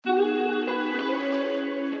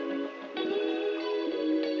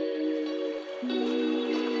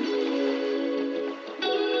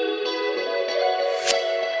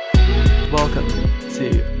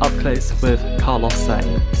Up Close with Carlos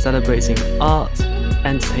Sang, celebrating art,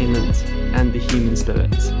 entertainment, and the human spirit.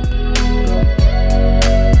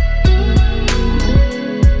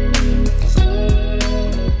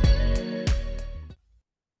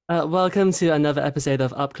 Welcome to another episode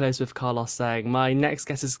of Up Close with Carlos Sang. My next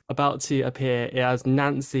guest is about to appear as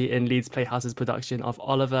Nancy in Leeds Playhouse's production of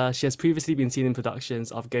Oliver. She has previously been seen in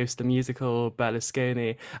productions of Ghost the Musical,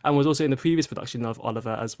 Berlusconi, and was also in the previous production of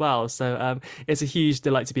Oliver as well. So it's a huge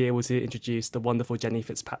delight to be able to introduce the wonderful Jenny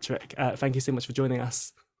Fitzpatrick. Thank you so much for joining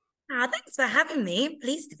us. Thanks for having me.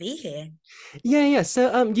 Pleased to be here. Yeah.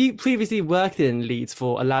 So you previously worked in Leeds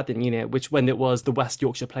for Aladdin, which when it was the West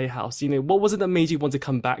Yorkshire Playhouse. What was it that made you want to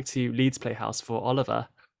come back to Leeds Playhouse for Oliver?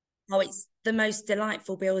 Oh, it's the most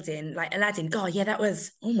delightful building, like Aladdin. God, yeah,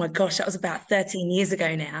 oh my gosh, that was about 13 years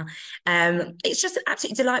ago now. It's just an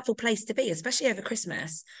absolutely delightful place to be, especially over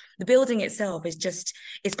Christmas. The building itself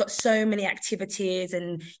it's got so many activities,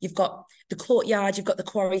 and you've got the courtyard, you've got the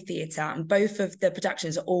Quarry Theatre, and both of the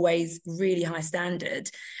productions are always really high standard.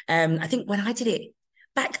 I think when I did it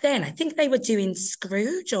back then, I think they were doing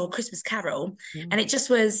Scrooge or Christmas Carol, and it just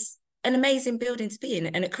was an amazing building to be in.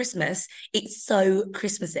 And at Christmas, it's so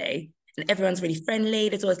Christmassy and everyone's really friendly.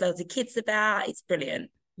 There's always loads of kids about. It's brilliant.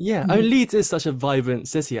 Yeah, I mean, Leeds is such a vibrant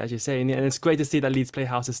city, as you say, and it's great to see that Leeds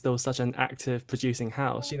Playhouse is still such an active producing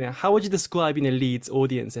house. How would you describe, Leeds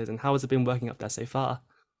audiences, and how has it been working up there so far?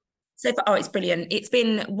 It's brilliant. It's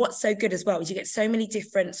been what's so good as well is you get so many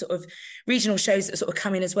different sort of regional shows that sort of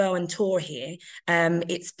come in as well and tour here.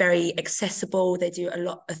 It's very accessible. They do a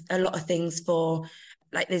lot of things for,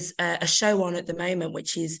 like, there's a show on at the moment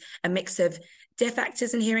which is a mix of deaf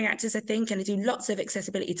actors and hearing actors, I think, and they do lots of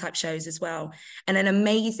accessibility type shows as well, and an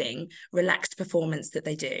amazing relaxed performance that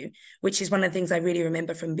they do, which is one of the things I really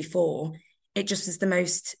remember from before. It just was the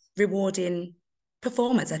most rewarding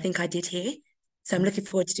performance I think I did here. So I'm looking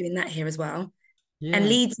forward to doing that here as well. Yeah. And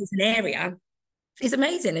Leeds as an area is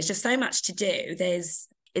amazing. There's just so much to do. There's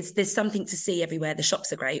something to see everywhere. The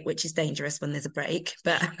shops are great, which is dangerous when there's a break,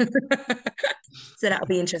 but so that'll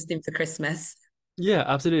be interesting for Christmas. Yeah,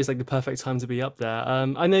 absolutely. It's like the perfect time to be up there.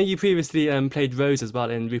 I know you previously played Rose as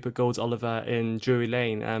well in Rupert Gould's Oliver in Drury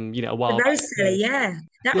Lane. A while. The Rose Seller, yeah,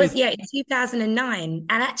 that was in 2009,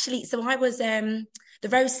 and actually, so I was the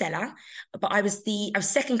Rose Seller, but I was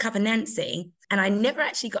second cover Nancy, and I never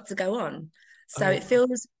actually got to go on. So It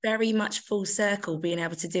feels very much full circle being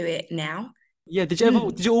able to do it now. Yeah, did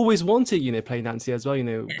you always want to, play Nancy as well,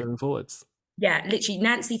 going forwards? Yeah, literally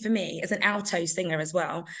Nancy for me as an alto singer as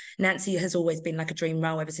well. Nancy has always been like a dream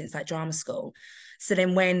role ever since like drama school. So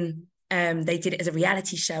then when they did it as a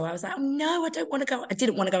reality show, I was like, oh no, I don't want to go. I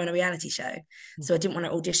didn't want to go on a reality show. So I didn't want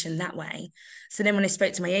to audition that way. So then when I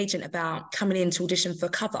spoke to my agent about coming in to audition for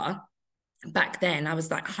cover, back then I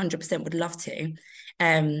was like 100% would love to.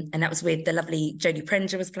 And that was with the lovely Jodie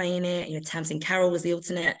Prenger was playing it, Tamsin Carroll was the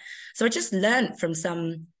alternate. So I just learned from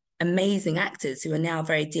some amazing actors who are now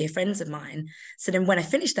very dear friends of mine. So then when I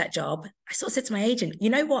finished that job, I sort of said to my agent,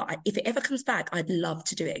 you know what, if it ever comes back, I'd love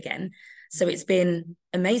to do it again. So it's been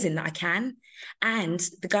amazing that I can. And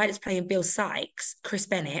the guy that's playing Bill Sikes, Chris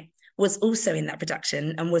Bennett, was also in that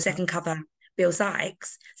production and was second cover Bill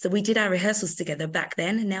Sikes. So we did our rehearsals together back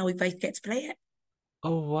then, and now we both get to play it.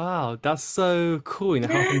 Oh, wow. That's so cool. How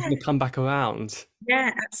things can come back around. Yeah,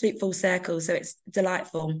 absolute full circle. So it's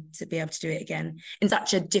delightful to be able to do it again in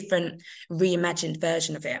such a different, reimagined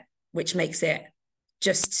version of it, which makes it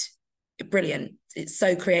just brilliant. It's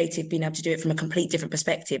so creative being able to do it from a complete different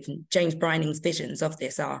perspective. And James Brining's visions of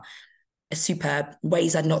this are superb,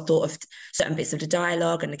 ways I'd not thought of certain bits of the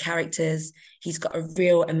dialogue and the characters. He's got a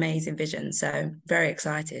real amazing vision. So very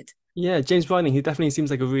excited. Yeah, James Brining, he definitely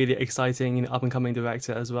seems like a really exciting, up and coming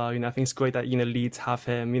director as well. I think it's great that, Leeds have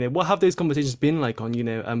him. What have those conversations been like on,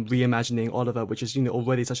 reimagining Oliver, which is,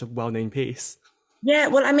 already such a well-known piece? Yeah,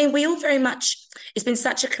 well, I mean, we all very much, it's been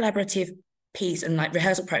such a collaborative piece and like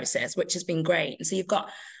rehearsal process, which has been great. And so you've got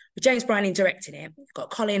James Brining directing it, you've got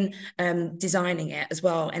Colin designing it as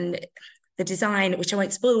well. And the design, which I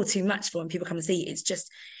won't spoil too much for when people come and see,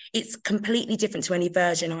 it's completely different to any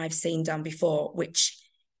version I've seen done before, which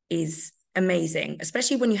is amazing,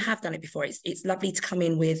 especially when you have done it before. It's lovely to come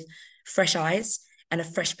in with fresh eyes and a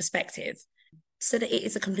fresh perspective so that it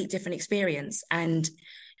is a complete different experience. And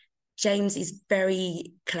James is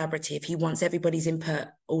very collaborative. He wants everybody's input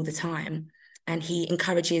all the time, and he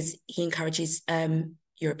encourages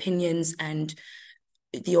your opinions and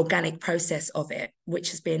the organic process of it,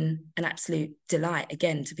 which has been an absolute delight,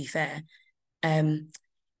 again, to be fair.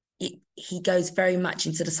 He goes very much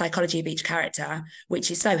into the psychology of each character,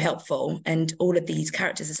 which is so helpful. And all of these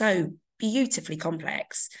characters are so beautifully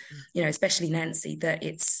complex, you know, especially Nancy, that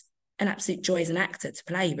it's an absolute joy as an actor to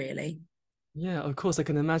play, really. Yeah, of course, I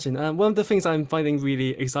can imagine. One of the things I'm finding really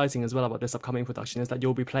exciting as well about this upcoming production is that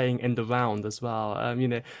you'll be playing in the round as well.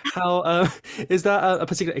 How is that a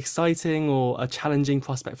particularly exciting or a challenging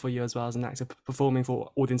prospect for you as well as an actor performing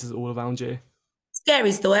for audiences all around you? Scary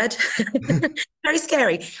is the word. Very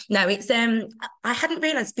scary. No, it's I hadn't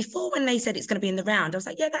realized before when they said it's going to be in the round. I was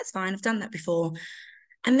like, yeah, that's fine. I've done that before.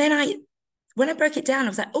 And then when I broke it down, I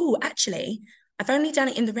was like, oh, actually, I've only done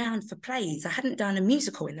it in the round for plays. I hadn't done a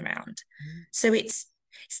musical in the round. So it's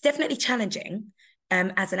definitely challenging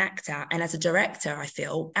as an actor and as a director, I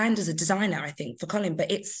feel, and as a designer, I think, for Colin.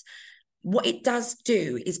 But it's what it does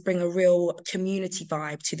do is bring a real community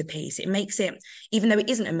vibe to the piece. It makes it, even though it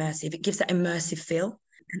isn't immersive, it gives that immersive feel.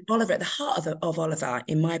 And Oliver, at the heart of Oliver,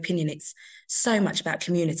 in my opinion, it's so much about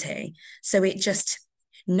community. So it just,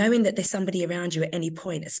 knowing that there's somebody around you at any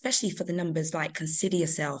point, especially for the numbers like Consider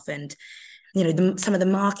Yourself and, you know, some of the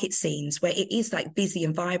market scenes where it is like busy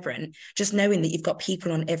and vibrant, just knowing that you've got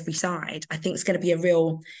people on every side, I think it's going to be a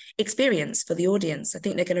real experience for the audience. I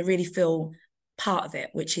think they're going to really feel part of it,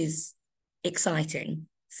 which is exciting.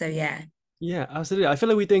 So yeah. Yeah, absolutely. I feel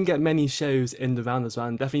like we didn't get many shows in the round as well,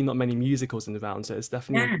 and definitely not many musicals in the round. So it's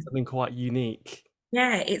definitely Yeah. something quite unique.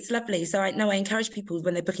 Yeah, it's lovely. So I encourage people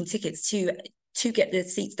when they're booking tickets to get the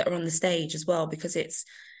seats that are on the stage as well, because it's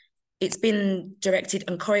been directed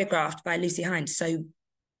and choreographed by Lucy Hines so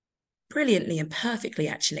brilliantly and perfectly,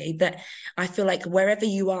 actually, that I feel like wherever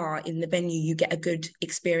you are in the venue, you get a good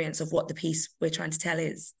experience of what the piece we're trying to tell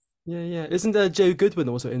is. Yeah, yeah. Isn't there Joe Goodwin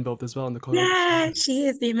also involved as well in the Yeah, choreography? she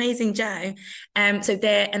is the amazing Jo. So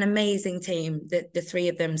they're an amazing team, the three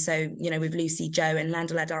of them. So, you know, with Lucy, Jo, and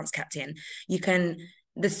Landell, our dance captain,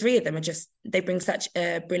 the three of them are just, they bring such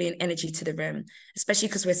a brilliant energy to the room, especially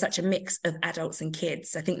because we're such a mix of adults and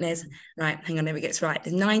kids. I think right, hang on, let me get this right.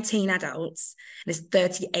 There's 19 adults and there's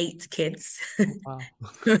 38 kids. Oh, wow.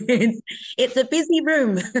 It's a busy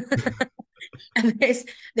room. And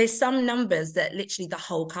there's some numbers that literally the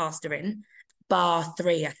whole cast are in, bar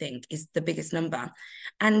three, I think, is the biggest number.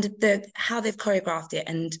 And how they've choreographed it,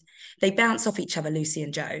 and they bounce off each other, Lucy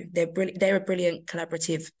and Jo. They're a brilliant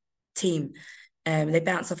collaborative team. They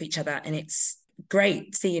bounce off each other, and it's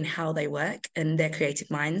great seeing how they work and their creative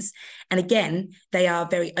minds. And again, they are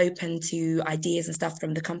very open to ideas and stuff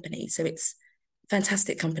from the company. So it's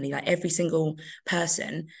fantastic company. Like every single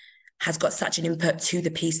person has got such an input to the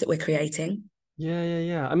piece that we're creating. Yeah, yeah,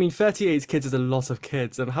 yeah. I mean, 38 kids is a lot of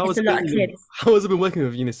kids. How It's has a it lot of been? kids. How has it been working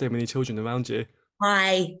with, so many children around you?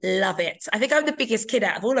 I love it. I think I'm the biggest kid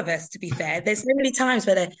out of all of us, to be fair. There's so many times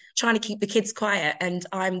where they're trying to keep the kids quiet, and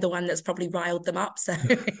I'm the one that's probably riled them up. So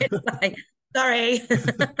it's like, sorry.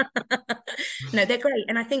 No, they're great.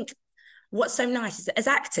 And I think what's so nice is that as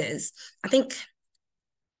actors, I think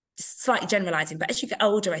slightly generalizing, but as you get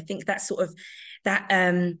older, I think that sort of that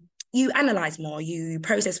you analyze more, you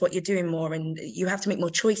process what you're doing more, and you have to make more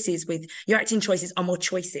choices. With your acting choices are more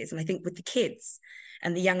choices. And I think with the kids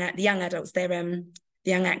and the young adults, the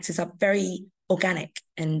young actors are very organic,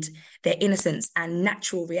 and their innocence and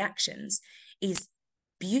natural reactions is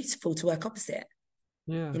beautiful to work opposite.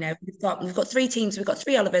 Yeah. You know, we've got three teams, we've got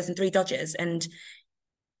three Olivers and three Dodgers, and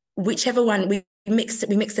whichever one we mix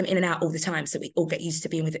them in and out all the time, so we all get used to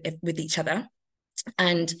being with each other.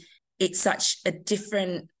 And it's such a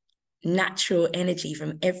different natural energy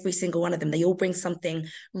from every single one of them. They all bring something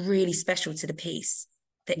really special to the piece,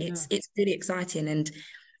 that Yeah. it's really exciting, and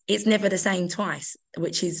it's never the same twice,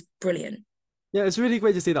 which is brilliant. Yeah, it's really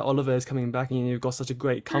great to see that Oliver is coming back and you've got such a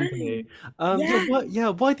great company. Yeah,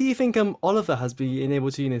 Why do you think Oliver has been able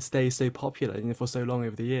to, stay so popular, for so long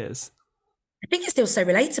over the years? I think it's still so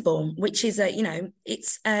relatable, which is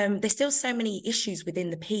it's there's still so many issues within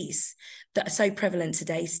the piece that are so prevalent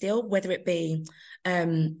today still, whether it be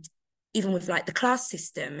even with like the class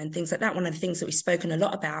system and things like that. One of the things that we've spoken a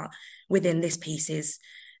lot about within this piece is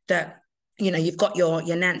that, you've got your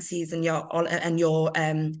Nancys and your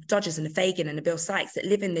Dodgers and the Fagin and the Bill Sykes that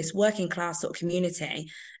live in this working class sort of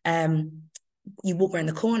community. You walk around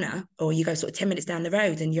the corner, or you go sort of 10 minutes down the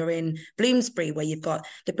road and you're in Bloomsbury, where you've got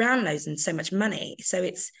the Brownlows and so much money. So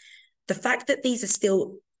it's the fact that these are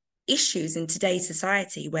still issues in today's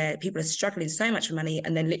society, where people are struggling so much for money,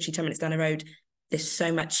 and then literally 10 minutes down the road, there's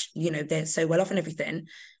so much, they're so well off and everything.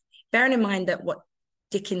 Bearing in mind that what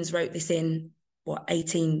Dickens wrote this in,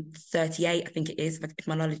 1838, I think it is, if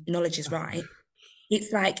my knowledge is right.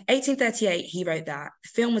 It's like 1838, he wrote that. The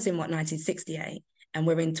film was in 1968, and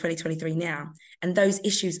we're in 2023 now. And those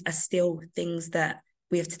issues are still things that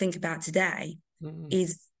we have to think about today. Mm.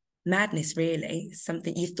 Is madness, really.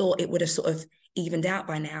 Something you thought it would have sort of evened out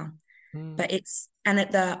by now. Mm. But and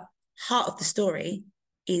at the heart of the story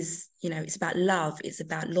is, it's about love, it's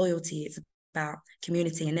about loyalty, it's about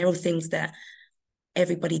community, and they're all things that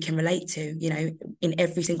everybody can relate to, in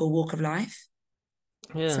every single walk of life.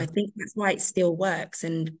 So Yeah. I think that's why it still works.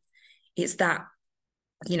 And it's that,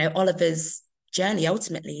 Oliver's journey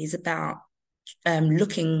ultimately is about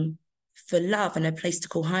looking for love and a place to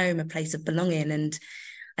call home, a place of belonging. And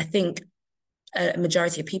I think a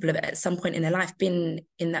majority of people have at some point in their life been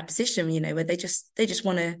in that position, where they just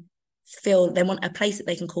want to feel, they want a place that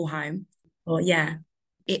they can call home. Or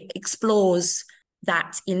it explores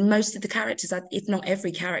that in most of the characters, if not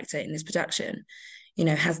every character in this production,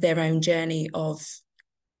 has their own journey of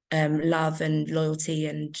love and loyalty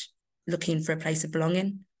and looking for a place of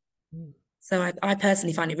belonging. So I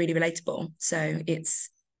personally find it really relatable. So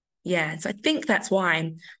so I think that's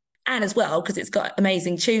why, and as well, because it's got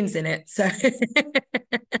amazing tunes in it. So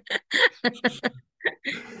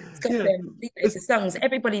it's got Yeah. the songs.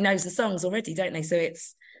 Everybody knows the songs already, don't they? So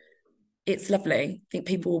it's lovely. I think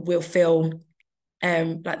people will feel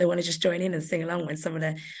like they want to just join in and sing along when some of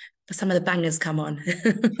the bangers come on.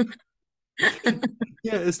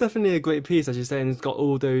 Yeah, it's definitely a great piece, as you say, and it's got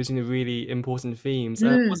all those, really important themes.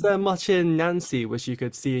 Was Mm. there much in Nancy which you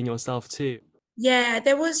could see in yourself too? Yeah,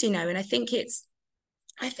 there was, and I think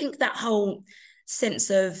that whole sense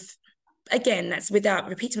of, again, that's without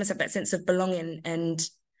repeating myself, that sense of belonging and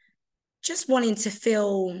just wanting to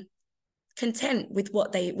feel content with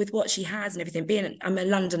what she has and everything. I'm a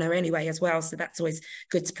Londoner anyway as well, so that's always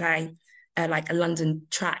good to play like a London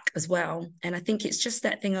track as well. And I think it's just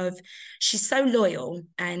that thing of, she's so loyal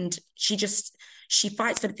and she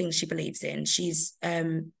fights for the things she believes in. She's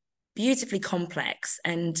beautifully complex,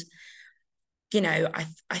 and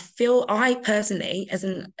I personally, as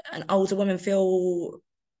an older woman, feel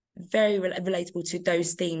very relatable to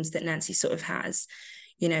those themes that Nancy sort of has.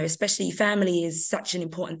 Especially family is such an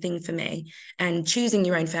important thing for me, and choosing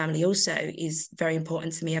your own family also is very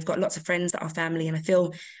important to me. I've got lots of friends that are family, and I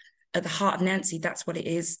feel at the heart of Nancy, that's what it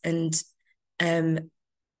is. And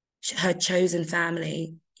her chosen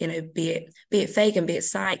family, be it Fagin, be it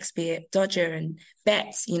Sykes, be it Dodger and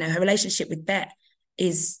Bet, her relationship with Bet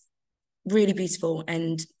is really beautiful.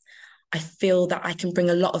 And I feel that I can bring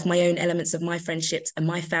a lot of my own elements of my friendships and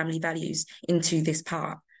my family values into this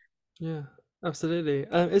part. Yeah, absolutely.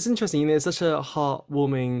 It's interesting, it's such a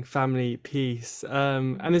heartwarming family piece.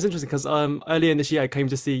 And it's interesting because earlier in this year I came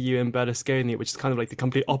to see you in Berlusconi, which is kind of like the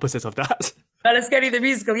complete opposite of that. Berlusconi the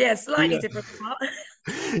Musical, slightly Yeah. different part.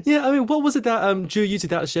 Yeah, I mean, what was it that drew you to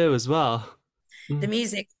that show as well? The Mm.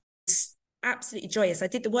 music is absolutely joyous. I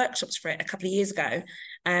did the workshops for it a couple of years ago,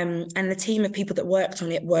 and the team of people that worked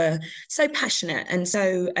on it were so passionate and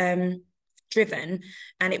so driven,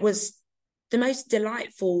 and it was the most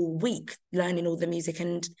delightful week learning all the music.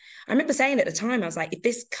 And I remember saying at the time, I was like, if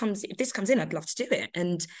this comes in, I'd love to do it.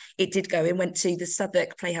 And it did go. It went to the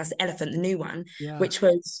Southwark Playhouse Elephant, the new one, Yeah. which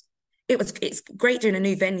it's great doing a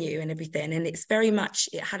new venue and everything. And it's very much,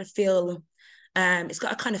 it had a feel, it's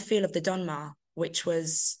got a kind of feel of the Donmar, which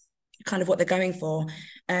was kind of what they're going for.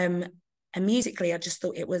 And musically, I just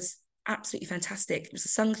thought it was absolutely fantastic. It was a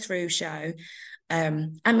sung through show.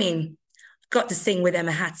 I mean, got to sing with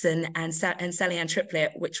Emma Hatton and Sally Ann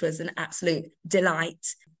Triplett, which was an absolute delight.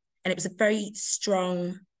 And it was a very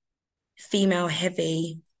strong, female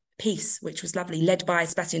heavy piece, which was lovely, led by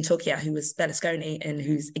Sebastian Torchia, who was Berlusconi and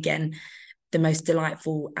who's, again, the most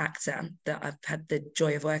delightful actor that I've had the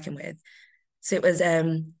joy of working with. So it was,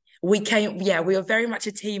 we were very much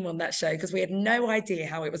a team on that show because we had no idea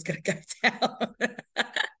how it was going to go down.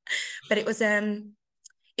 But it was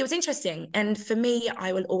interesting. And for me,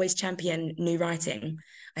 I will always champion new writing.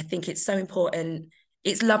 I think it's so important.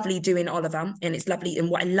 It's lovely doing Oliver, and it's lovely. And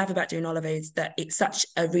what I love about doing Oliver is that it's such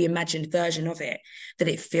a reimagined version of it that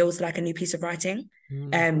it feels like a new piece of writing.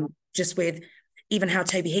 Just with even how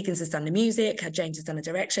Toby Higgins has done the music, how James has done the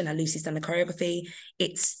direction, how Lucy's done the choreography.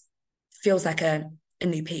 It feels like a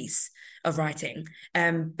new piece of writing.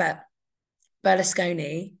 But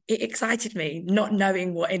Berlusconi, it excited me, not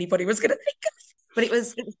knowing what anybody was going to think of. But it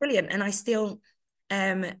was brilliant. And I still,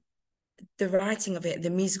 the writing of it, the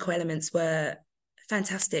musical elements were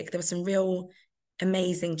fantastic. There were some real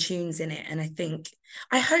amazing tunes in it. And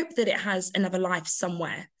I hope that it has another life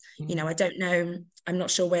somewhere. I don't know. I'm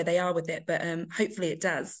not sure where they are with it, but hopefully it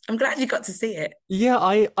does. I'm glad you got to see it. Yeah,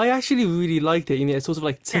 I actually really liked it. It sort of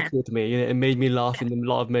like Yeah. tickled me. It made me laugh in a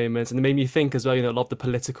lot of moments, and it made me think as well. A lot of the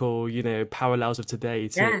political, parallels of today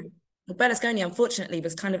too. Yeah. Well, Berlusconi, unfortunately,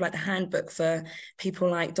 was kind of like the handbook for people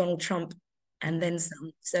like Donald Trump and then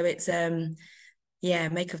some. So it's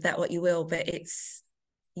make of that what you will. But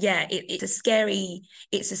it's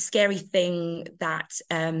a scary thing that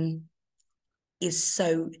is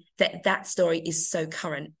so that story is so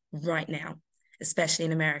current right now, especially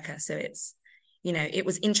in America. So it's, it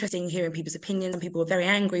was interesting hearing people's opinions, and people were very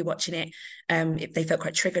angry watching it. They felt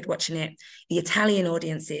quite triggered watching it. The Italian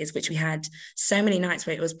audiences, which we had so many nights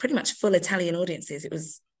where it was pretty much full Italian audiences, it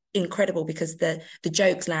was incredible because the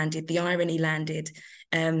jokes landed, the irony landed.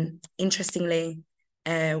 Interestingly,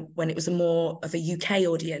 when it was a more of a UK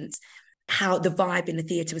audience, how the vibe in the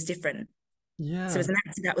theatre was different. Yeah. So as an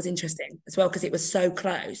actor, that was interesting as well, because it was so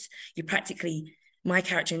close. My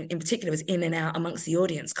character in particular was in and out amongst the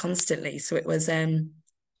audience constantly. So it was an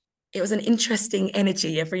interesting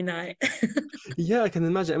energy every night. Yeah, I can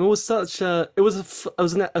imagine. I mean, it was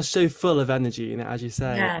a show full of energy, as you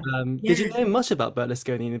say. Yeah. Did you Yeah. know much about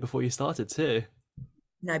Berlusconi before you started too?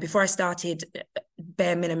 No, before I started,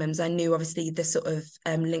 bare minimums. I knew obviously the sort of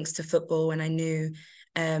links to football, and I knew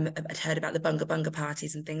I'd heard about the bunga bunga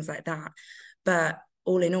parties and things like that. But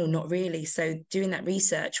all in all, not really. So doing that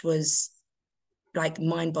research was like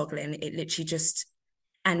mind-boggling. It literally just,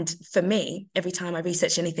 and for me, every time I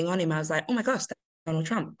researched anything on him, I was like, oh my gosh, that's Donald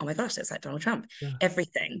Trump. Oh my gosh, that's like Donald Trump. Yeah.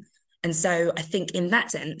 Everything. And so I think in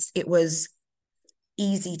that sense, it was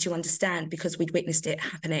easy to understand because we'd witnessed it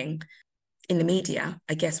happening in the media,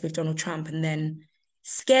 I guess, with Donald Trump. And then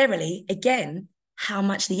scarily, again, how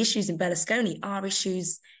much the issues in Berlusconi are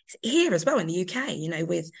issues here as well in the UK,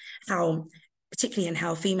 with how, particularly in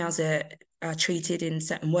how females are treated in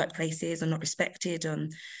certain workplaces, or not respected,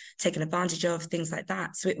 and taken advantage of, things like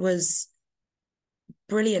that. So it was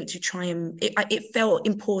brilliant to try and, it felt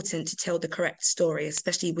important to tell the correct story,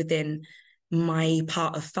 especially within my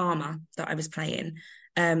part of Fama that I was playing.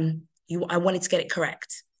 I wanted to get it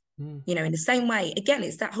correct. In the same way, again,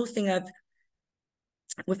 it's that whole thing of,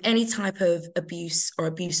 with any type of abuse or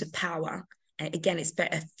abuse of power, again, it's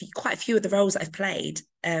better. Quite a few of the roles I've played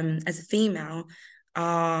as a female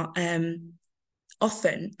are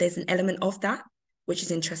often there's an element of that, which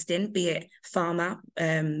is interesting, be it Fama,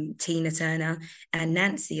 Tina Turner, and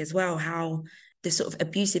Nancy as well, how the sort of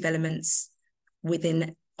abusive elements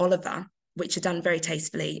within Oliver, which are done very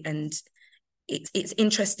tastefully, and it's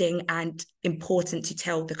interesting and important to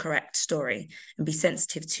tell the correct story and be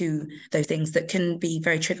sensitive to those things that can be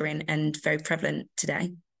very triggering and very prevalent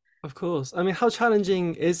today. Of course. I mean, how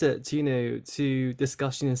challenging is it, to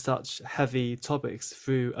discuss, such heavy topics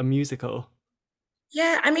through a musical?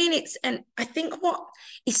 Yeah, I mean, and I think what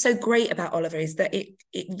is so great about Oliver is that it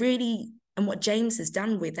really, and what James has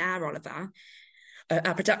done with our Oliver,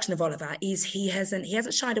 our production of Oliver, is he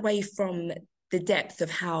hasn't shied away from the depth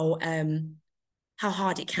of how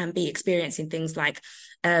hard it can be experiencing things like,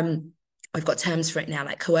 I've got terms for it now,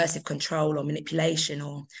 like coercive control or manipulation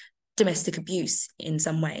or domestic abuse in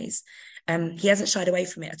some ways. He hasn't shied away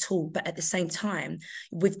from it at all, but at the same time,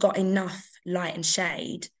 we've got enough light and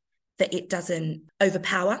shade that it doesn't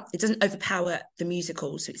overpower the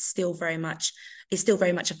musical. So it's still very much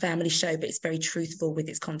a family show, but it's very truthful with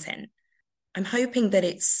its content. I'm hoping that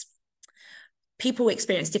people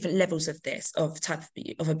experience different levels of this, of type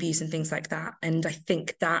of abuse and things like that. And I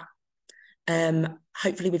think that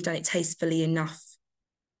hopefully we've done it tastefully enough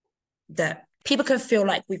that people can feel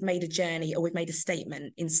like we've made a journey or we've made a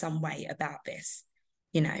statement in some way about this,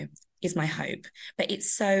 is my hope. But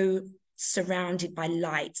it's so surrounded by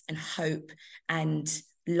light and hope and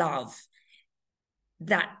love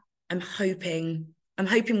that I'm hoping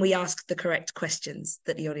we ask the correct questions,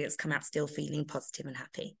 that the audience come out still feeling positive and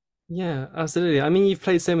happy. Yeah, absolutely. I mean, you've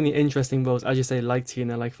played so many interesting roles, as you say, like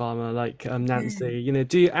Tina, like Farmer, like Nancy.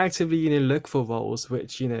 Do you actively, look for roles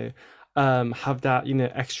which, have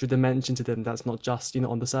that, extra dimension to them that's not just,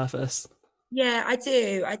 on the surface? Yeah, I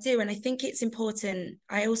do. And I think it's important.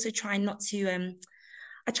 I also try not to,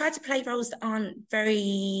 I try to play roles that aren't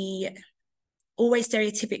very always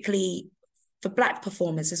stereotypically for Black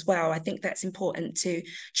performers as well. I think that's important to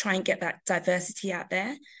try and get that diversity out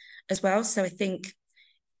there as well. So I think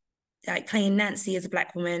like playing Nancy as a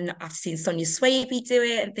Black woman, after seeing Sonia Swaby do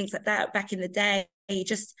it and things like that back in the day,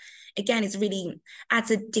 just again, it's really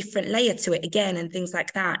adds a different layer to it again and things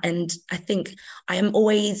like that. And I think I am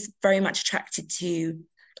always very much attracted to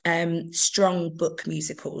strong book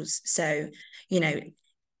musicals. So,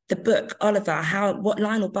 the book Oliver, what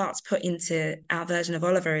Lionel Bart's put into our version of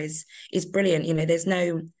Oliver is brilliant. There's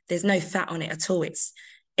no fat on it at all. It's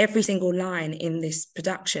every single line in this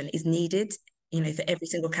production is needed, for every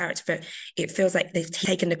single character. It feels like they've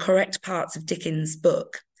taken the correct parts of Dickens'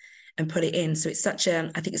 book and put it in. So I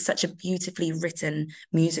think it's such a beautifully written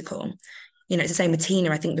musical. It's the same with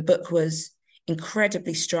Tina. I think the book was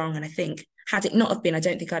incredibly strong. And I think had it not have been, I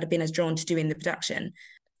don't think I'd have been as drawn to doing the production.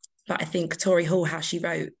 But I think Tori Hall, how she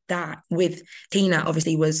wrote that with Tina,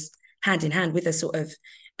 obviously was hand in hand with her sort of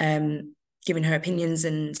giving her opinions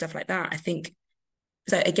and stuff like that. I think,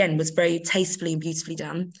 so again, was very tastefully and beautifully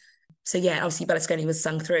done. So yeah, obviously Berlusconi was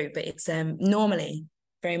sung through, but it's normally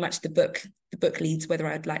very much the book leads whether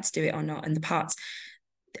I'd like to do it or not. And the parts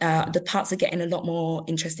are getting a lot more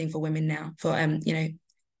interesting for women now, for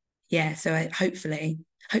yeah, so hopefully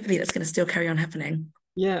that's going to still carry on happening.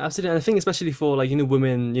 Yeah, absolutely. And I think especially for like,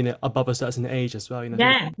 women, above a certain age as well, I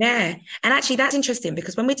think. Yeah. And actually that's interesting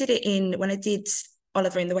because when I did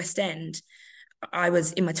Oliver in the West End, I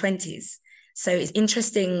was in my 20s. So it's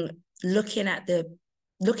interesting looking at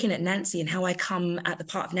Nancy and how I come at the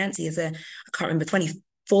part of Nancy as I can't remember,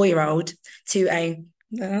 24-year-old to a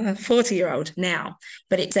 40-year-old now.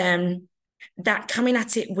 But it's that coming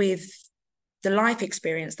at it with the life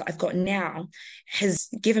experience that I've got now has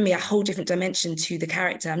given me a whole different dimension to the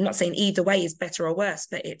character. I'm not saying either way is better or worse,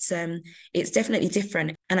 but it's definitely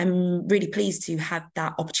different. And I'm really pleased to have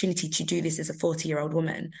that opportunity to do this as a 40-year-old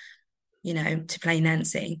woman, to play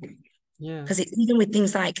Nancy. Yeah. Because it's even with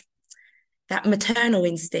things like that maternal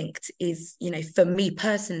instinct is, for me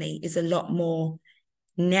personally, is a lot more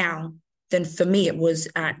now than for me it was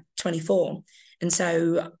at 24. And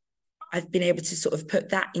so I've been able to sort of put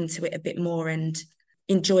that into it a bit more and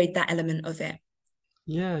enjoyed that element of it.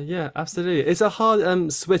 Yeah, absolutely. It's a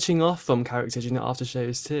hard switching off from characters, after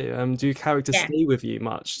shows too. Do characters stay with you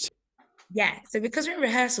much? Yeah. So because we're in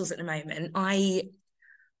rehearsals at the moment, I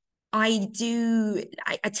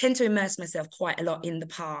tend to immerse myself quite a lot in the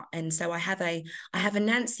part. And so I have a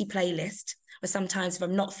Nancy playlist where sometimes if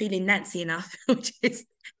I'm not feeling Nancy enough, which is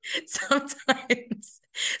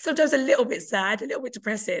sometimes a little bit sad, a little bit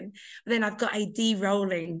depressing, but then I've got a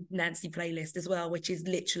de-rolling Nancy playlist as well, which is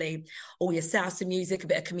literally all your salsa music, a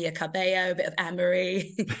bit of Camila Cabello, a bit of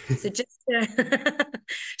Anne-Marie. So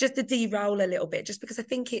just to de-roll a little bit, just because I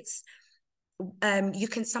think it's you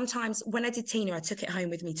can sometimes, when I did Tina, I took it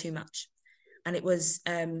home with me too much. And it was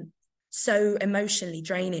so emotionally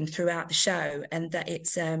draining throughout the show. And that I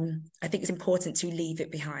think it's important to leave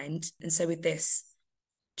it behind. And so with this,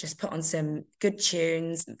 just put on some good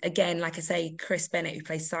tunes. Again, like I say, Chris Bennett, who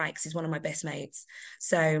plays Sykes, is one of my best mates.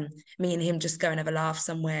 So me and him just go and have a laugh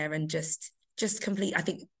somewhere and just complete, I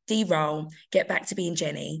think, de-roll, get back to being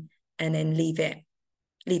Jenny, and then leave it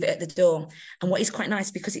at the door. And what is quite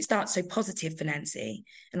nice, because it starts so positive for Nancy,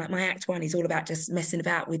 and like my act one is all about just messing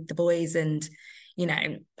about with the boys and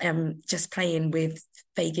just playing with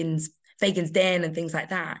Fagin's den and things like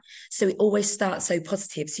that. So it always starts so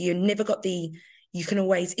positive, so you never got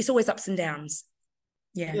it's always ups and downs.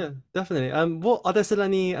 Yeah, definitely. What are there still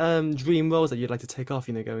any dream roles that you'd like to take off,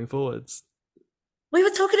 going forwards? We were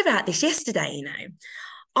talking about this yesterday.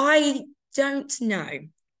 I don't know.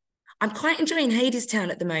 I'm quite enjoying Hadestown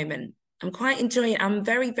at the moment. I'm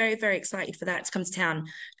very, very, very excited for that to come to town.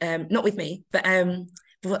 Not with me, but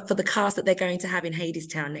for the cast that they're going to have in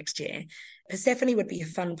Hadestown next year. Persephone would be a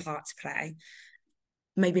fun part to play.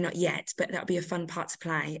 Maybe not yet, but that would be a fun part to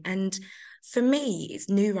play. And for me, it's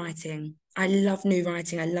new writing. I love new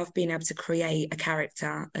writing. I love being able to create a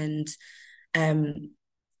character and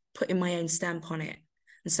putting my own stamp on it.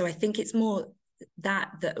 And so I think it's more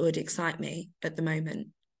that would excite me at the moment.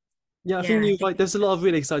 Yeah, I think there's a lot of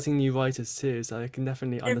really exciting new writers too, so I can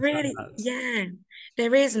definitely understand that. Yeah,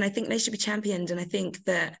 there is, and I think they should be championed. And I think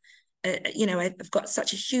that I've got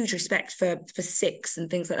such a huge respect for Six and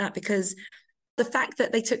things like that, because the fact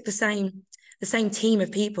that they took the same team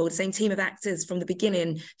of people, the same team of actors from the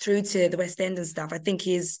beginning through to the West End and stuff, I think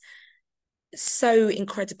is so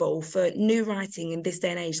incredible for new writing in this day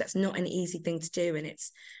and age. That's not an easy thing to do, and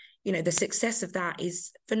it's the success of that is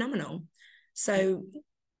phenomenal. So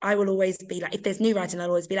I will always be like, if there's new writing, I'll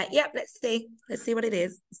always be like, yep, let's see what it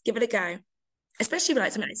is. Let's give it a go. Especially with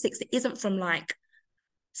like something like Six that isn't from like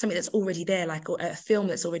something that's already there, like a film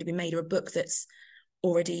that's already been made or a book that's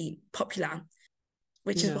already popular,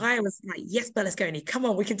 which is why I was like, yes, Berlusconi, come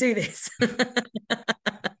on, we can do this.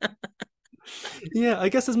 Yeah, I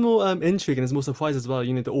guess there's more intrigue and there's more surprise as well.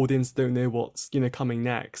 The audience don't know what's, coming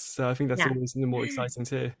next. So I think that's always more exciting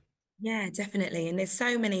too. Yeah, definitely. And there's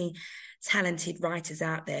so many talented writers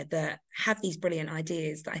out there that have these brilliant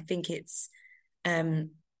ideas that I think it's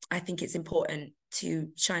important to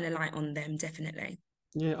shine a light on them, definitely.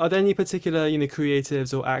 Yeah. Are there any particular,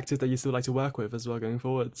 creatives or actors that you still like to work with as well going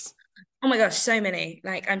forwards? Oh my gosh, so many.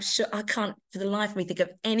 Like, I'm sure I can't for the life of me think of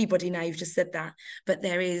anybody now. You've just said that, but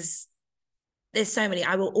there's so many.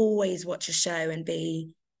 I will always watch a show and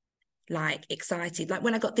be like excited. Like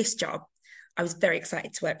when I got this job, I was very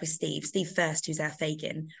excited to work with Steve First, who's our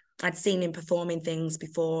Fagin. I'd seen him performing things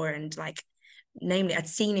before and like namely, I'd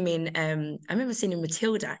seen him in, I remember seeing him in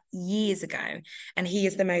Matilda years ago, and he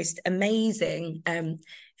is the most amazing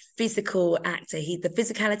physical actor. The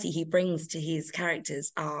physicality he brings to his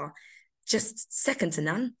characters are just second to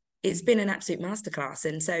none. It's been an absolute masterclass.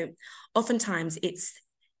 And so oftentimes it's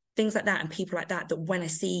things like that and people like that, that when I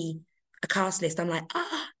see a cast list, I'm like,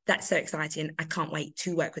 that's so exciting. I can't wait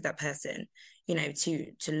to work with that person, you know,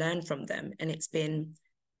 to learn from them. And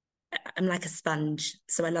I'm like a sponge.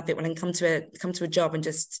 So I love it when I come to a job and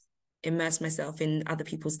just immerse myself in other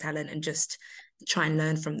people's talent and just try and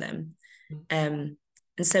learn from them. And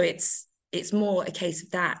so it's more a case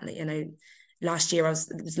of that, you know. Last year I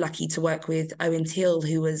was lucky to work with Owen Teale,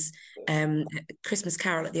 who was Christmas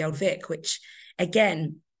Carol at the Old Vic, which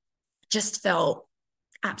again just felt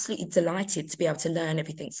absolutely delighted to be able to learn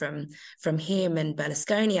everything from him and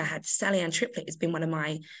Berlusconi. I had Sally Ann Triplett, has been one of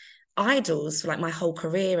my idols for like my whole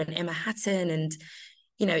career, and Emma Hatton, and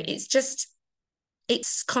you know,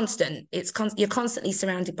 it's constant. You're constantly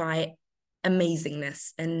surrounded by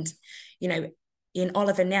amazingness. And you know, in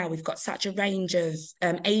Oliver now, we've got such a range of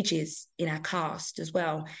ages in our cast as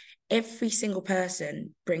well. Every single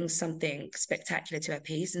person brings something spectacular to our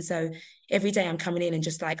piece. And so every day I'm coming in and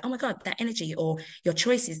just like, oh my God, that energy or your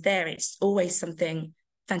choice is there. It's always something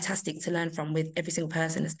fantastic to learn from with every single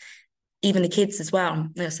person. Even the kids as well.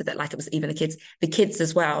 I said that like it was even the kids. The kids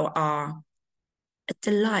as well are a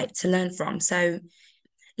delight to learn from. So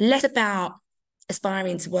less about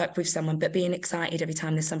aspiring to work with someone, but being excited every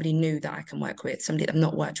time there's somebody new that I can work with, somebody that I've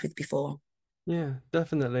not worked with before. Yeah,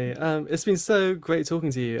 definitely. It's been so great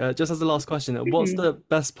talking to you. Just as the last question, what's the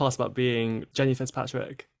best part about being Jenny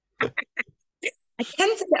Fitzpatrick? I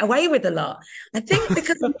tend to get away with a lot. I think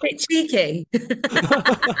because I'm a bit cheeky.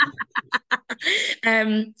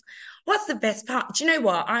 What's the best part? Do you know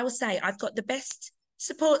what? I will say I've got the best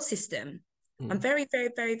support system. I'm very, very,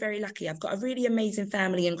 very, very lucky. I've got a really amazing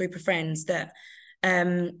family and group of friends that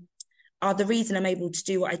are the reason I'm able to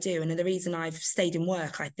do what I do, and are the reason I've stayed in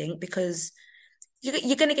work, I think, because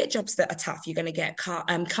you're going to get jobs that are tough. You're going to get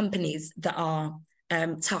companies that are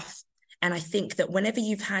tough. And I think that whenever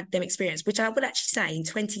you've had them experience, which I would actually say in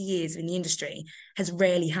 20 years in the industry has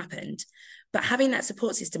rarely happened, but having that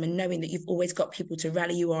support system and knowing that you've always got people to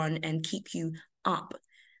rally you on and keep you up,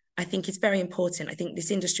 I think it's very important. I think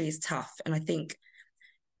this industry is tough. And I think,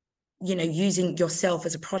 you know, using yourself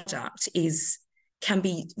as a product can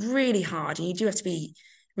be really hard. And you do have to be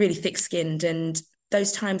really thick-skinned. And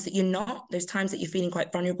those times that you're not, those times that you're feeling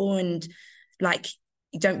quite vulnerable and like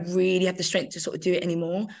you don't really have the strength to sort of do it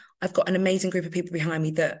anymore, I've got an amazing group of people behind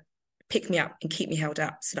me that pick me up and keep me held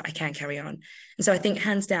up so that I can carry on. And so I think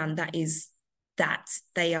hands down,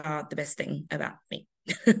 they are the best thing about me.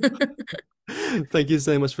 Thank you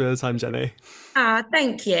so much for your time, Jenny.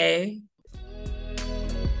 Thank you.